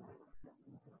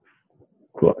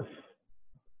 Of course.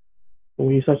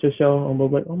 When you start your show, I'm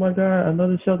like, oh my God,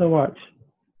 another show to watch.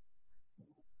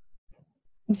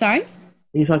 I'm sorry?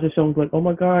 When you start your show, I'm like, oh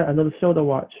my God, another show to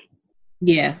watch.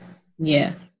 Yeah.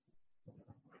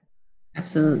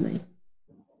 Absolutely.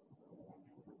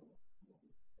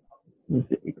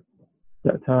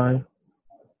 That time.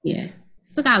 Yeah.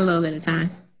 Still got a little bit of time.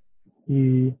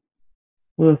 Yeah.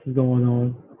 What else is going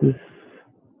on? This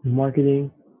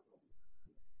marketing?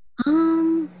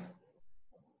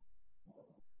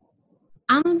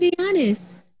 I'm gonna be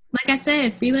honest. Like I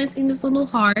said, freelancing is a little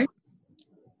hard.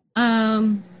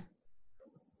 And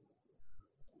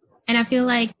I feel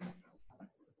like,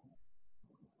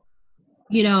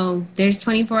 there's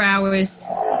 24 hours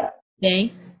a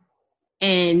day,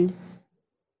 and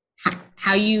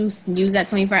how you use that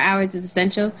 24 hours is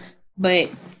essential.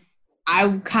 But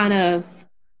I kind of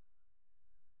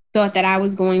thought that I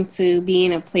was going to be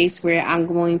in a place where I'm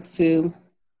going to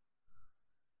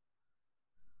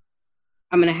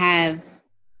have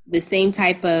the same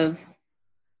type of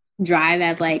drive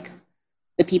as like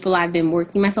the people I've been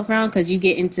working myself around, because you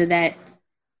get into that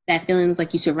feelings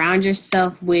like you surround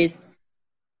yourself with,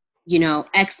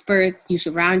 experts, you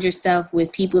surround yourself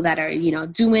with people that are,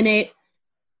 doing it.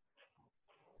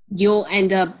 You'll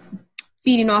end up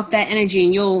feeding off that energy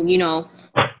and you'll,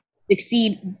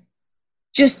 succeed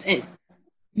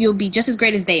you'll be just as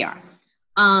great as they are.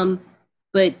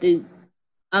 But the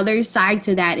other side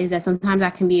to that is that sometimes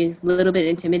that can be a little bit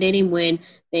intimidating when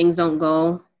things don't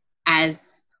go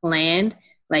as planned.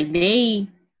 Like they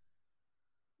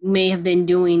may have been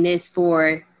doing this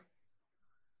for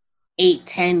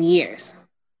 8-10 years,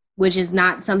 which is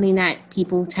not something that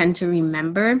people tend to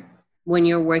remember when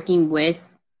you're working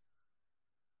with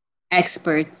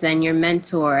experts and your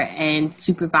mentor and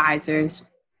supervisors.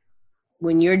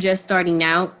 When you're just starting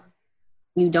out,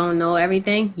 you don't know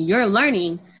everything. You're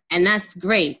learning, and that's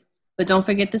great. But don't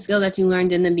forget the skill that you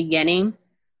learned in the beginning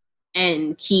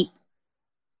and keep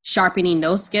sharpening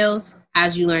those skills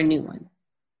as you learn new ones,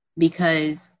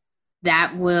 because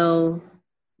that will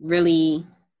really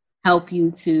help you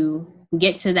to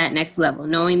get to that next level,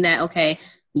 knowing that, okay,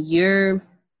 you're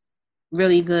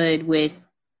really good with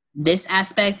this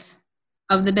aspect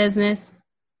of the business.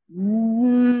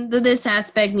 This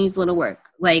aspect needs a little work.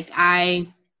 Like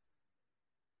I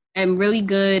am really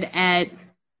good at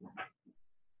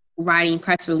writing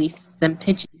press releases and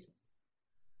pitches,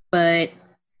 but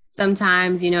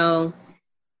sometimes,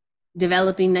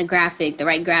 developing the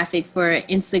right graphic for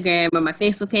Instagram or my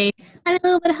Facebook page, I need a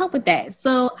little bit of help with that.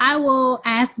 So I will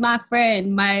ask my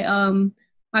friend, my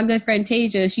my good friend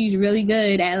Tasia, she's really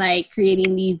good at like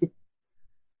creating these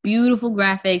beautiful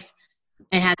graphics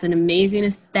and has an amazing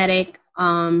aesthetic.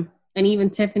 And even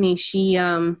Tiffany, she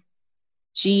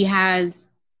has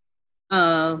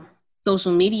a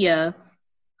social media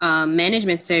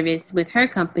management service with her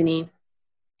company,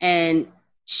 and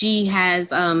she has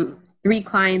 3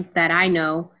 clients that I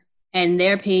know, and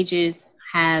their pages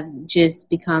have just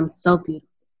become so beautiful.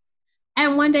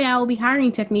 And one day I will be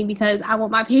hiring Tiffany because I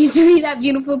want my page to be that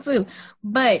beautiful too.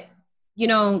 But, you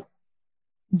know,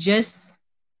 just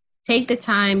take the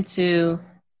time to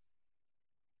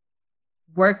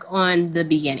work on the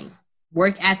beginning.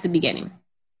 Work at the beginning.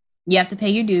 You have to pay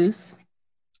your dues.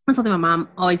 That's something my mom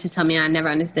always used to tell me. I never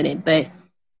understood it, but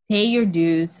pay your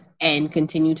dues and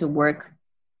continue to work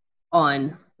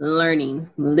on learning,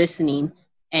 listening,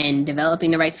 and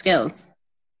developing the right skills.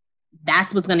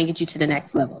 That's what's going to get you to the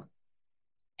next level.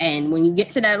 And when you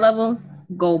get to that level,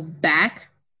 go back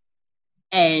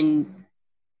and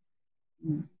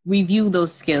review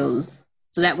those skills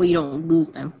so that way you don't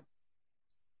lose them.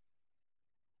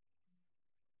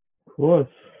 Of course.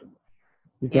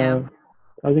 Because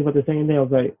I was thinking about the same thing. I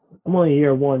was like, I'm only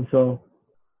year 1, so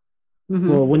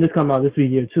well, when this come out, this will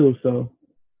be year 2, so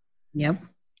yep.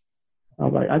 I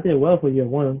was like, I did well for year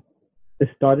 1. It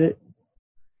started.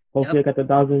 Hopefully, I got the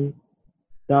 1,000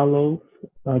 downloads.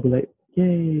 I'll be like,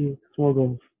 yay, small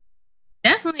goals.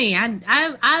 Definitely,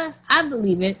 I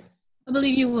believe it. I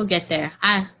believe you will get there.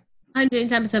 I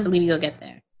 110% believe you'll get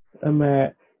there. I'm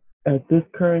at this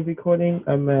current recording,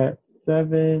 I'm at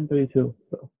 732.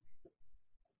 So.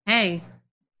 Hey,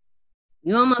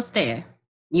 you're almost there.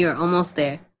 You're almost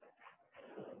there.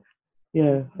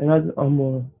 Yeah, and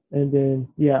and then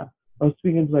I was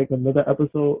speaking to like another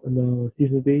episode in the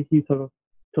season 3. He's talking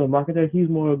to a marketer. He's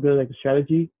more good like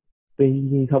strategy, but he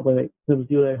needs help with like to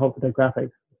do like help with the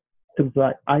graphics. So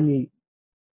like I'm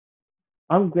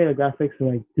great at graphics and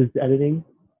like just editing,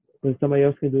 but if somebody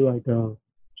else can do like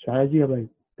strategy, I'm like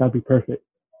that'd be perfect.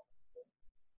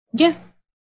 Yeah.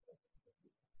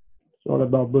 It's all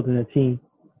about building a team.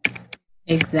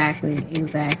 Exactly.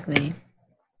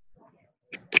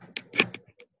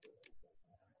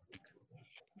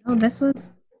 Oh, this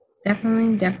was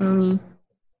definitely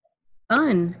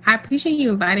fun. I appreciate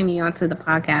you inviting me onto the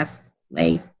podcast.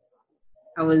 Like,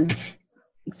 I was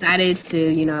excited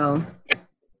to,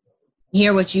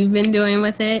 hear what you've been doing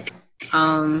with it,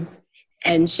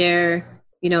 and share,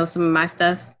 some of my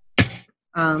stuff.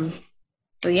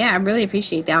 So yeah, I really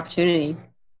appreciate the opportunity.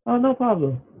 Oh, no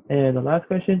problem. And the last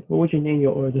question, what would you name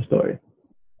your origin story?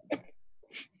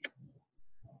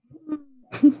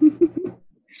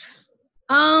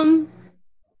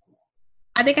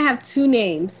 I think I have 2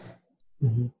 names.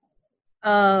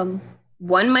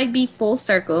 One might be Full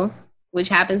Circle, which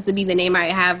happens to be the name I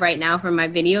have right now for my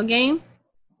video game.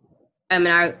 I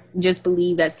mean, I just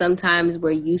believe that sometimes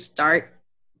where you start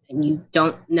and you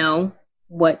don't know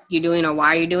what you're doing or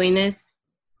why you're doing this,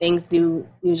 things do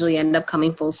usually end up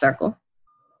coming full circle.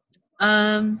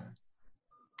 And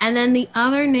then the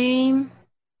other name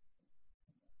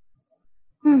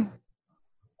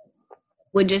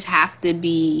would just have to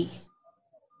be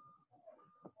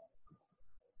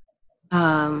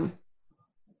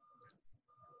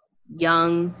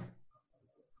young,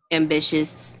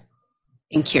 ambitious,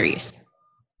 and curious.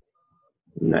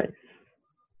 Nice.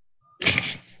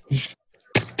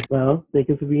 Well, thank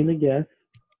you for being a guest.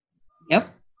 Yep.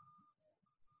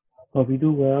 Hope you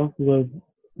do well.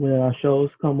 When our shows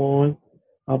come on,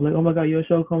 I'll be like, oh my God, your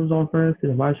show comes on first,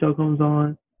 and then my show comes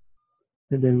on.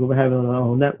 And then we'll have it on our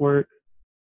own network.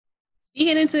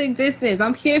 Speaking into existence,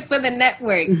 I'm here for the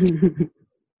network.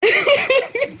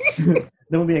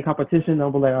 Then we'll be in competition.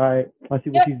 I'll be like, all right, I see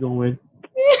what she's doing,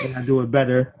 and I do it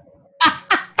better.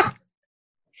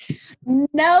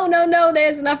 No.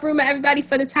 There's enough room for everybody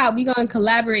for the top. We're going to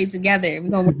collaborate together. We're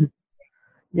going to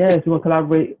Yes, we're going to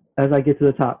collaborate as I get to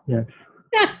the top. Yes.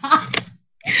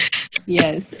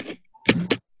 Yes.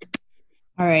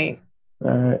 All right.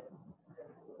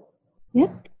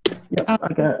 Yep.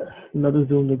 I got another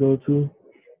Zoom to go to.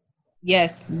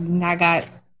 Yes, I got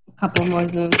a couple more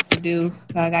Zooms to do.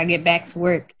 I got to get back to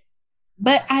work.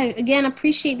 But I, again,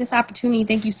 appreciate this opportunity.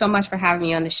 Thank you so much for having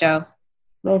me on the show.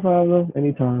 No problem.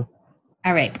 Anytime.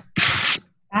 All right.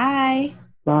 Bye.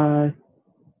 Bye.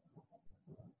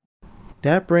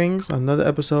 That brings another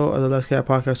episode of the Let's Cat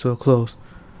Podcast to a close.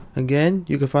 Again,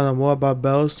 you can find out more about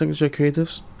Belle's Signature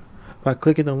Creatives by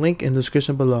clicking the link in the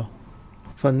description below.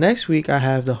 For next week, I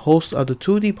have the host of the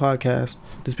 2D podcast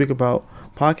to speak about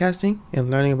podcasting and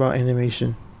learning about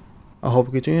animation. I hope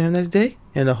you can tune in next day,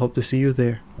 and I hope to see you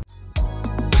there.